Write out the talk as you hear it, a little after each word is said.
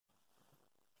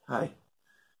Hi,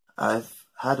 I've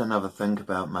had another think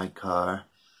about my car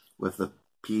with the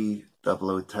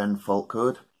P0010 fault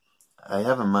code. I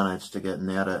haven't managed to get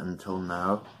near it until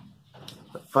now.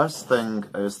 The first thing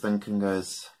I was thinking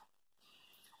is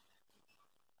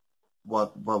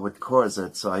what would cause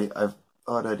it. So I've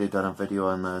already done a video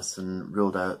on this and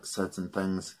ruled out certain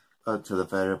things out to the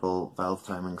variable valve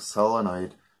timing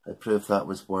solenoid. I proved that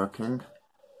was working.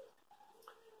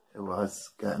 It was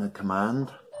getting a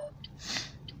command.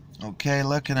 Okay,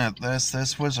 looking at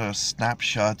this was a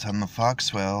snapshot on the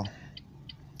Foxwell.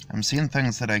 I'm seeing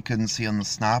things that I couldn't see on the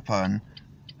snap-on.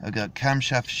 I got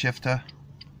camshaft shifter,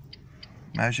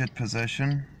 measured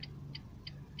position.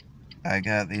 I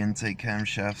got the intake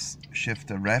camshaft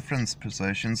shifter reference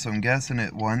position, so I'm guessing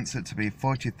it wants it to be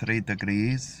 43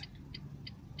 degrees.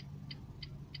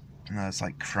 And that's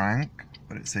like crank,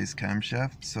 but it says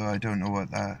camshaft, so I don't know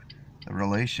what the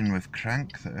relation with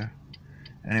crank there.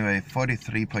 Anyway,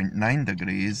 43.9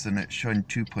 degrees, and it's showing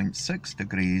 2.6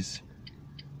 degrees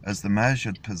as the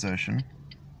measured position.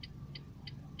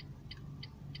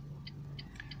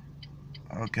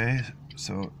 Okay,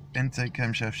 so intake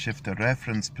camshaft shifter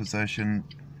reference position,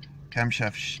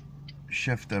 camshaft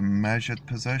shifter measured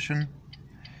position.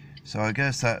 So I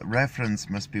guess that reference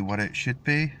must be what it should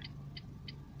be.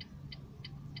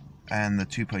 And the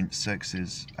 2.6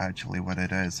 is actually what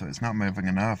it is, so it's not moving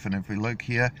enough. And if we look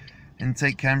here,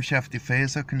 intake camshaft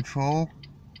dephaser control,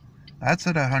 that's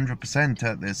at 100%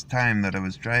 at this time that I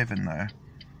was driving there.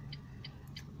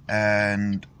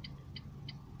 And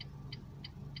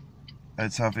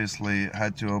it's obviously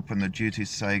had to open the duty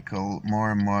cycle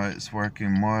more and more. It's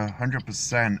working more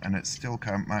 100%, and it still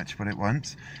can't match what it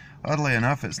wants. Oddly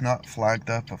enough, it's not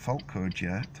flagged up a fault code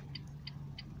yet.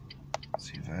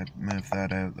 See if I move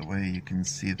that out the way, you can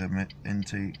see the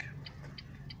intake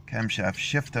camshaft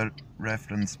shifter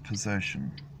reference position.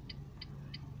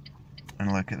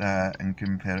 And look at that and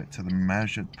compare it to the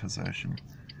measured position.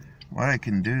 What I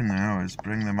can do now is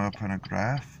bring them up on a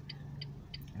graph,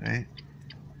 right,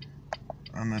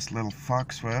 on this little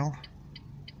Foxwell.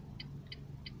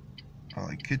 Well,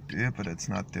 I could do it, but it's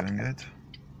not doing it.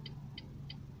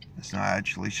 It's not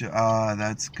actually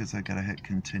that's because I gotta hit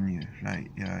continue. Right,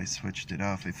 yeah, I switched it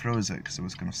off. I froze it because it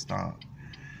was gonna stop.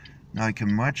 Now I can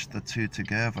merge the two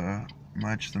together,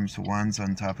 merge them so one's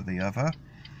on top of the other.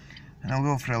 And I'll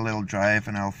go for a little drive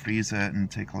and I'll freeze it and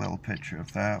take a little picture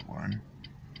of that one.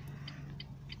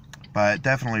 But it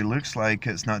definitely looks like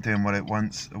it's not doing what it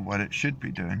wants or what it should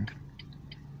be doing.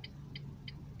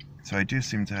 So I do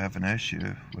seem to have an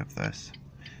issue with this.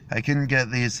 I can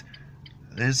get these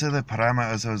are the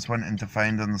parameters I was wanting to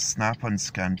find on the snap-on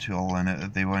scan tool,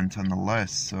 and they weren't on the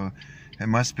list. So it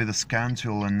must be the scan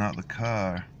tool and not the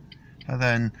car. But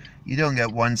then you don't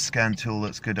get one scan tool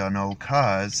that's good on all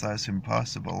cars, that's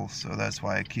impossible, so that's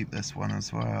why I keep this one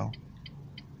as well.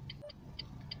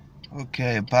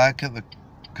 Okay, back at the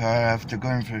car after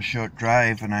going for a short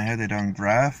drive, and I headed on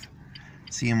graph,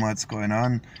 seeing what's going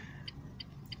on.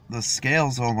 The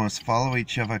scales almost follow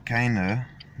each other kinda,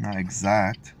 not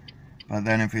exact, but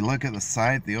then if we look at the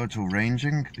side, the auto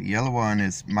ranging, the yellow one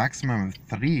is maximum of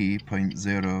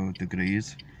 3.0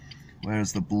 degrees.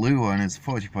 Whereas the blue one is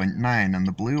 40.9, and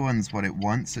the blue one's what it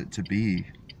wants it to be.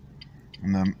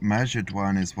 And the measured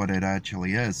one is what it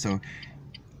actually is. So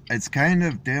it's kind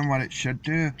of doing what it should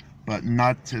do, but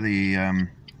not to the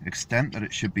extent that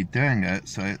it should be doing it.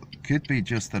 So it could be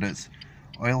just that it's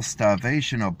oil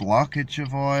starvation or blockage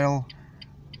of oil,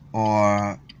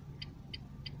 or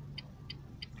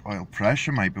oil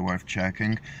pressure might be worth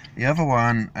checking. The other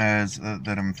one is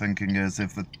that I'm thinking is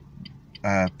if the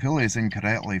pulley is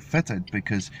incorrectly fitted,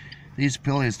 because these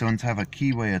pulleys don't have a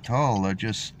keyway at all. They're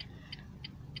just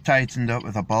tightened up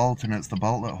with a bolt, and it's the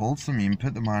bolt that holds them. You can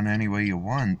put them on any way you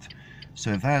want.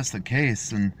 So if that's the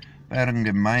case, and bearing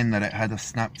in mind that it had a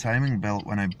snap timing belt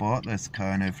when I bought this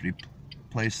car, and I've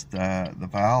replaced the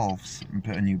valves and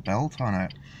put a new belt on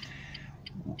it,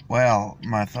 well,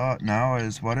 my thought now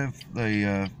is, what if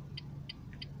the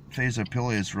phaser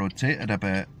pulley is rotated a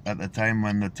bit at the time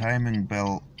when the timing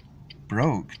belt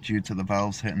broke due to the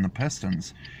valves hitting the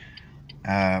pistons?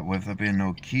 With there being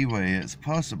no keyway, it's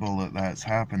possible that that's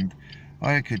happened.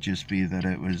 Or it could just be that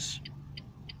it was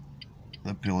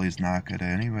the pulley's knackered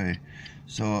anyway.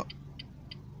 So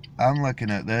I'm looking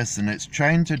at this, and it's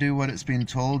trying to do what it's been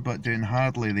told, but doing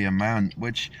hardly the amount,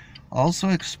 which also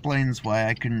explains why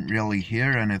I couldn't really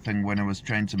hear anything when I was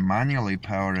trying to manually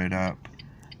power it up,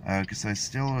 because I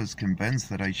still was convinced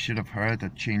that I should have heard a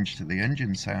change to the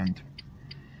engine sound.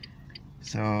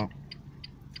 So,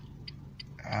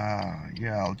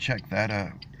 yeah, I'll check that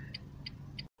out.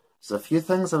 So a few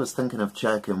things I was thinking of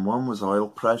checking. One was oil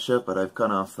pressure, but I've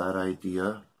gone off that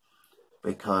idea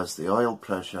because the oil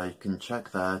pressure, I can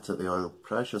check that at the oil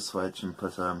pressure switch and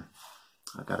put I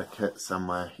got a kit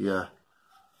somewhere here.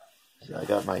 So I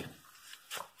got my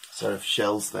sort of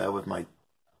shells there with my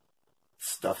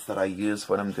stuff that I use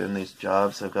when I'm doing these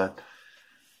jobs. I've got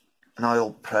an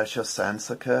oil pressure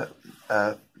sensor kit.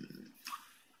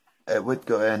 It would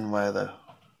go in where the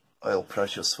oil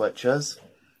pressure switch is,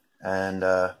 and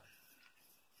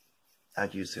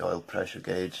I'd use the oil pressure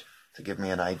gauge to give me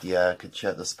an idea. I could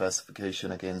check the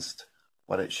specification against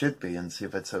what it should be and see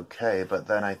if it's okay, but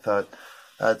then I thought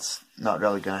that's not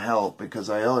really going to help because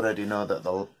I already know that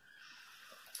the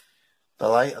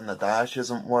light on the dash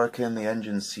isn't working, the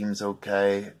engine seems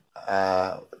okay.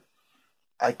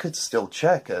 I could still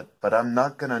check it, but I'm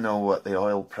not going to know what the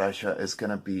oil pressure is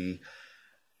going to be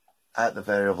at the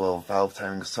variable valve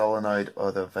timing solenoid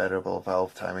or the variable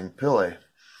valve timing pulley,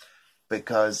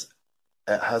 because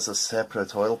it has a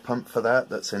separate oil pump for that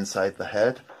that's inside the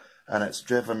head, and it's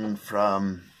driven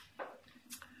from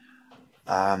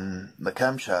the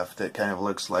camshaft. It kind of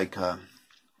looks like a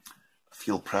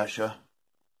fuel pressure.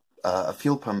 A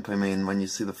fuel pump, I mean, when you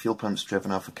see the fuel pump's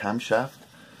driven off a camshaft,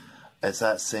 it's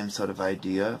that same sort of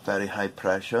idea, very high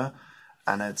pressure,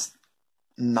 and it's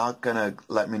not going to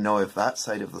let me know if that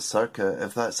side of the circuit,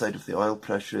 if that side of the oil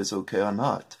pressure is okay or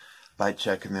not, by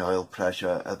checking the oil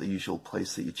pressure at the usual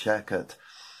place that you check it.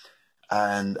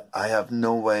 And I have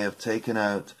no way of taking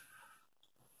out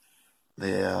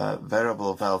the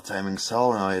variable valve timing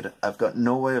solenoid. I've got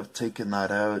no way of taking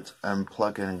that out and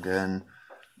plugging in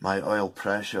my oil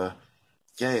pressure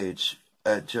gauge.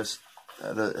 It's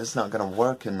not going to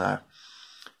work in there.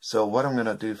 So what I'm going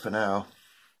to do for now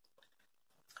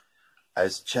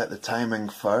is check the timing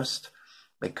first,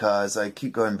 because I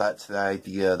keep going back to the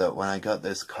idea that when I got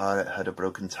this car it had a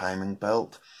broken timing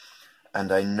belt,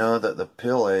 and I know that the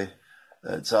pulley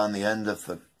that's on the end of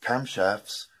the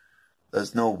camshafts,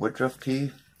 there's no Woodruff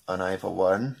key on either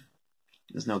one,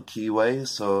 there's no keyway,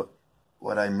 so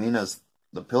what I mean is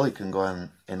the pulley can go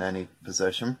in any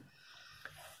position.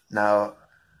 Now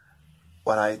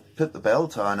when I put the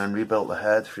belt on and rebuilt the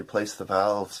head, replaced the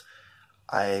valves,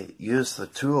 I used the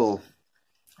tool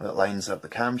that lines up the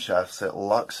camshafts. It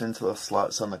locks into the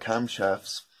slots on the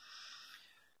camshafts,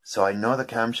 so I know the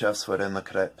camshafts were in the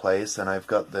correct place, and I've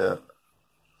got the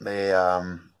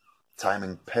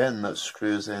timing pin that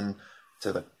screws in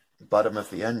to the bottom of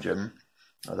the engine,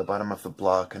 or the bottom of the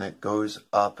block, and it goes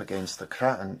up against the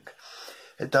crank.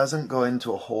 It doesn't go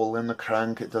into a hole in the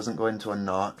crank, it doesn't go into a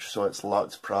notch so it's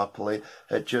locked properly,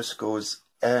 it just goes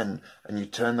in, and you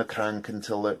turn the crank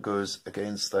until it goes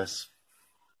against this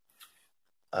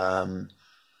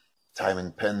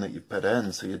timing pin that you put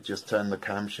in. So you just turn the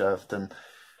camshaft and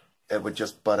it would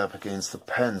just butt up against the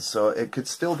pin, so it could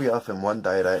still be off in one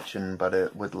direction but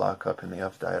it would lock up in the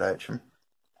off direction.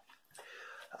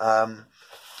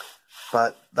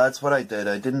 But that's what I did.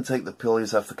 I didn't take the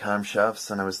pulleys off the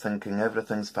camshafts, and I was thinking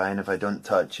everything's fine, if I don't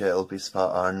touch it it'll be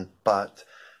spot on. But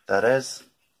there is,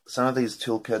 some of these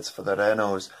toolkits for the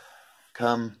Renaults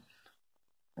come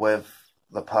with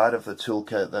the part of the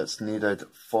toolkit that's needed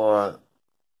for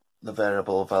the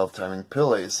variable valve timing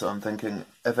pulley. So I'm thinking,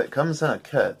 if it comes in a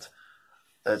kit,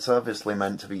 it's obviously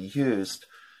meant to be used.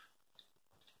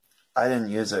 I didn't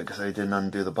use it because I didn't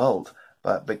undo the bolt,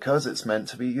 but because it's meant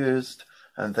to be used,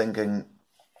 I'm thinking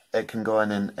it can go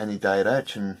in any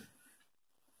direction,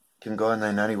 can go in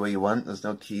any way you want, there's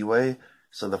no keyway.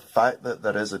 So the fact that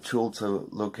there is a tool to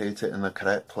locate it in the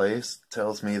correct place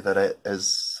tells me that it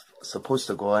is supposed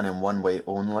to go in one way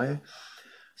only.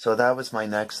 So that was my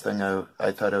next thing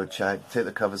I thought I would check. Take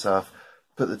the covers off,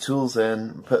 put the tools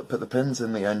in, put the pins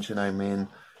in the engine, I mean,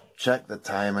 check the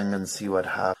timing and see what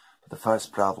happens. The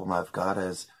first problem I've got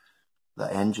is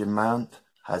the engine mount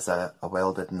has a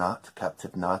welded nut,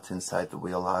 captive nut inside the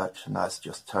wheel arch, and that's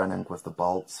just turning with the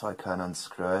bolt, so I can't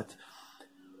unscrew it.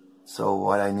 So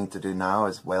what I need to do now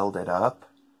is weld it up,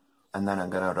 and then I'm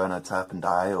going to run a tap and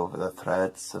die over the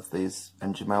threads of these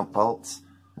engine mount bolts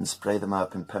and spray them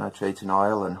up in penetrating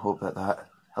oil and hope that that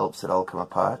helps it all come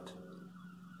apart.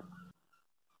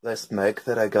 This MIG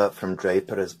that I got from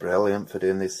Draper is brilliant for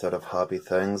doing these sort of hobby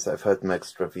things. I've heard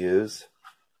mixed reviews.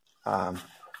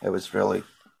 It was really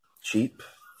cheap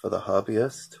for the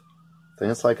hobbyist. I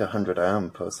think it's like 100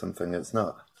 amp or something. It's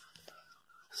not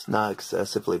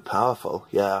excessively powerful.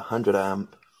 Yeah, 100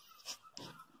 amp.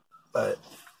 But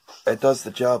it does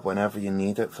the job whenever you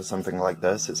need it for something like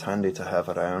this. It's handy to have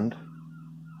around.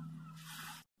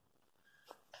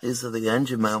 These are the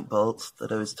engine mount bolts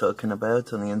that I was talking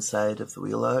about on the inside of the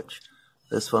wheel arch.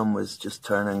 This one was just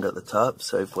turning at the top,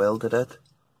 so I've welded it.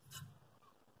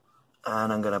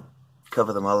 and I'm going to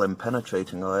cover them all in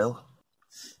penetrating oil.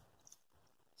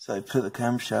 So I put the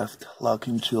camshaft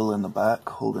locking tool in the back,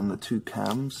 holding the two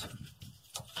cams.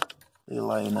 They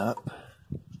line up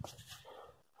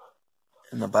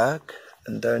in the back,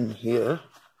 and down here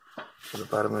at the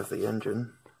bottom of the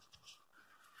engine,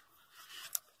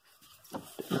 I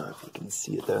don't know if you can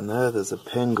see it down there, there's a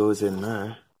pin goes in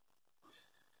there.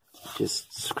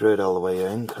 Just screw it all the way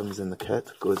in, comes in the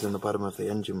kit, goes in the bottom of the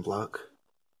engine block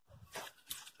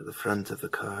at the front of the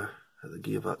car, at the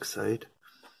gearbox side.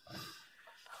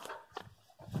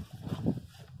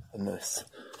 And this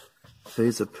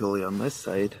phaser pulley on this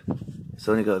side, it's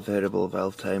only got variable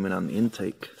valve timing on the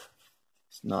intake.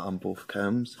 It's not on both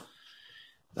cams.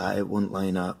 That it won't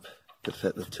line up to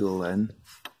fit the tool in.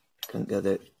 Can't get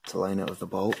it to line up with the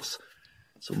bolts.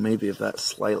 So maybe if that's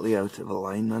slightly out of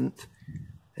alignment,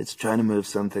 it's trying to move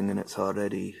something and it's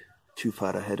already too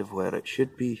far ahead of where it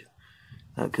should be.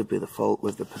 That could be the fault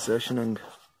with the positioning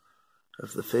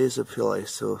of the phaser pulley,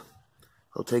 so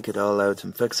I'll take it all out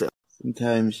and fix it.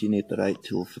 Sometimes you need the right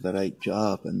tool for the right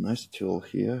job, and this tool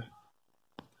here,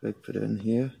 if I put it in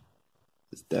here,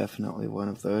 is definitely one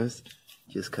of those.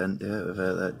 Just can't do it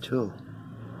without that tool.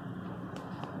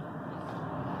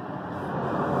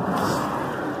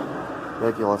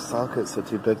 Regular sockets are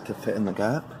too big to fit in the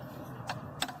gap.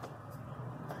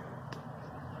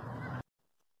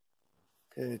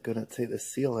 Okay, gonna take the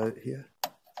seal out here.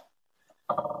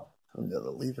 I'm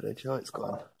gonna leave it at it's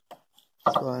gone.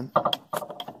 It's gone.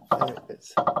 There it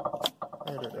is.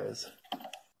 There it is.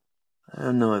 I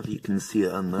don't know if you can see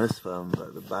it on this film,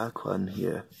 but the back one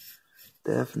here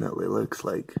definitely looks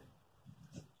like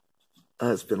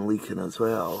that's been leaking as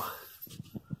well.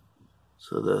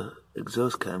 So the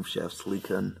exhaust camshaft's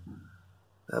leaking.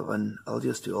 That one, I'll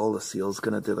just do all the seals.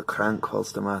 Gonna do the crank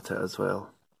whilst I'm at it as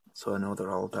well, so I know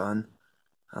they're all done.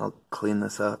 I'll clean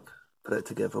this up, put it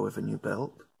together with a new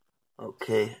belt.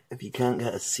 Okay, if you can't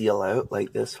get a seal out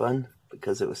like this one,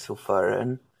 because it was so far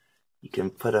in, you can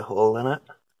put a hole in it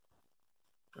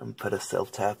and put a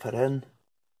self-tapper in.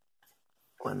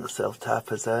 When the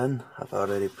self-tapper's in, I've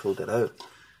already pulled it out.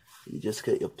 You just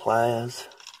get your pliers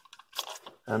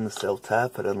and the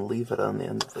self-tapper and leave it on the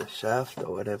end of the shaft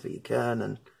or whatever you can,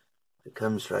 and it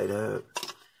comes right out.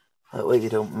 That way you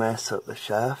don't mess up the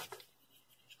shaft.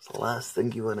 The last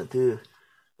thing you want to do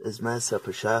is mess up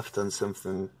a shaft on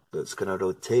something that's going to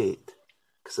rotate,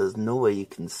 because there's no way you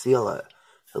can seal it.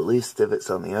 At least if it's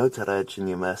on the outer edge and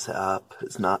you mess it up,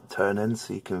 it's not turning,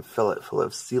 so you can fill it full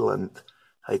of sealant,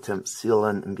 high temp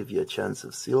sealant, and give you a chance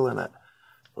of sealing it.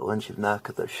 But once you've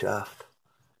knackered the shaft,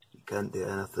 you can't do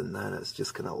anything then, it's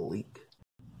just going to leak.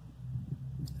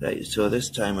 Right, so this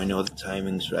time I know the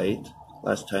timing's right.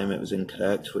 Last time it was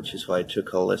incorrect, which is why I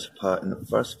took all this apart in the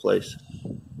first place.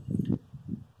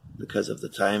 Because of the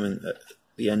timing,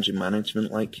 the engine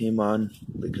management light came on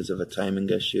because of a timing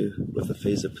issue with the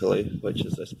phaser pulley, which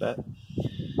is this bit.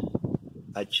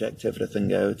 I checked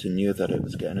everything out and knew that it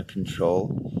was getting a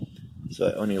control, so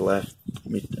it only left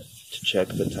me to check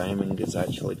the timing is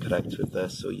actually correct with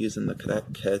this. So using the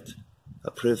correct kit, I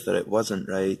proved that it wasn't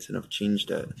right and I've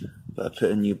changed it, but I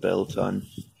put a new belt on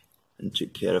and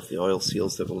took care of the oil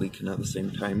seals that were leaking at the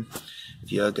same time.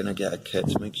 If you are going to get a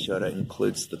kit, make sure it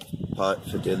includes the part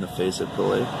for doing the phaser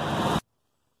pulley.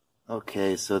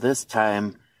 Okay, so this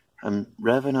time I'm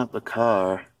revving up the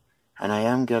car and I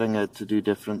am getting it to do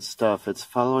different stuff. It's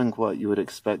following what you would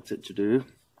expect it to do.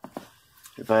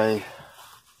 If I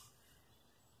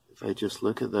just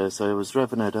look at this, I was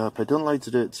revving it up. I don't like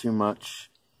to do it too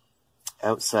much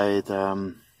outside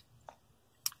the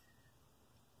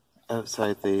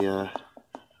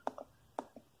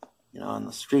on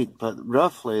the street, but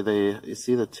roughly you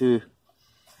see the two.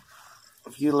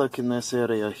 If you look in this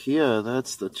area here,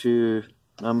 that's the two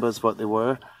numbers, what they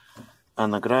were,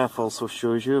 and the graph also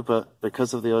shows you, but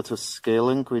because of the auto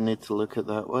scaling, we need to look at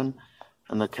that one,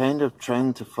 and they're kind of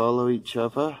trying to follow each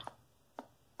other.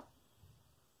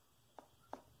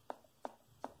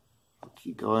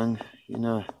 Keep going,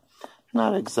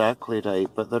 not exactly right,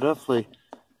 but they're roughly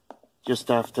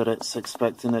just after it's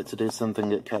expecting it to do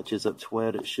something, it catches up to where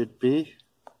it should be.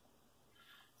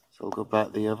 So I'll go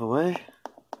back the other way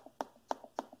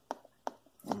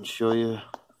and show you.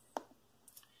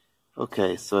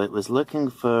 Okay, so it was looking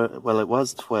for, well, it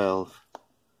was 12.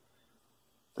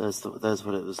 There's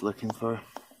what it was looking for.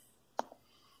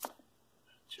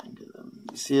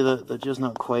 You see that they're just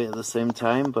not quite at the same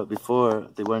time, but before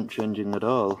they weren't changing at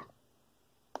all.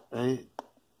 Right?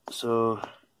 So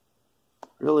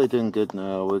really doing good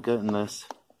now. We're getting this.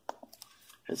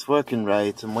 It's working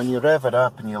right, and when you rev it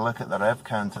up and you look at the rev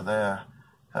counter there,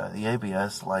 the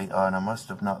ABS light on, I must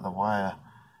have knocked the wire.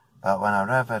 But when I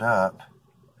rev it up,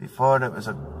 before it was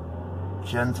a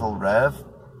gentle rev,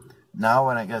 now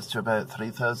when it gets to about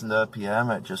 3000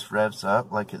 RPM, it just revs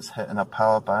up like it's hitting a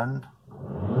power band.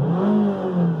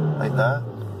 Like that.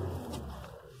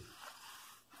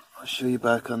 I'll show you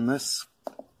back on this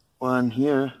one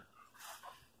here.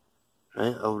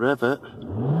 Right, I'll rev it.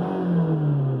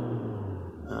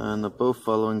 And they're both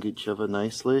following each other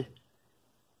nicely.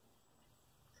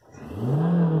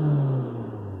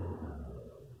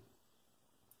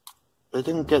 I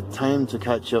didn't get time to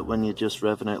catch up when you're just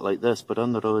revving it like this, but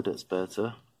on the road it's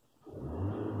better.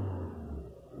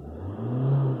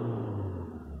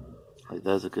 Like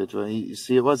there's a good one. You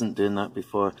see, it wasn't doing that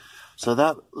before. So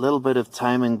that little bit of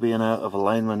timing being out of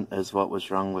alignment is what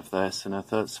was wrong with this, and I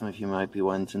thought some of you might be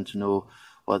wanting to know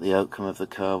what the outcome of the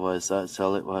car was. That's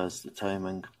all it was, the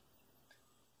timing.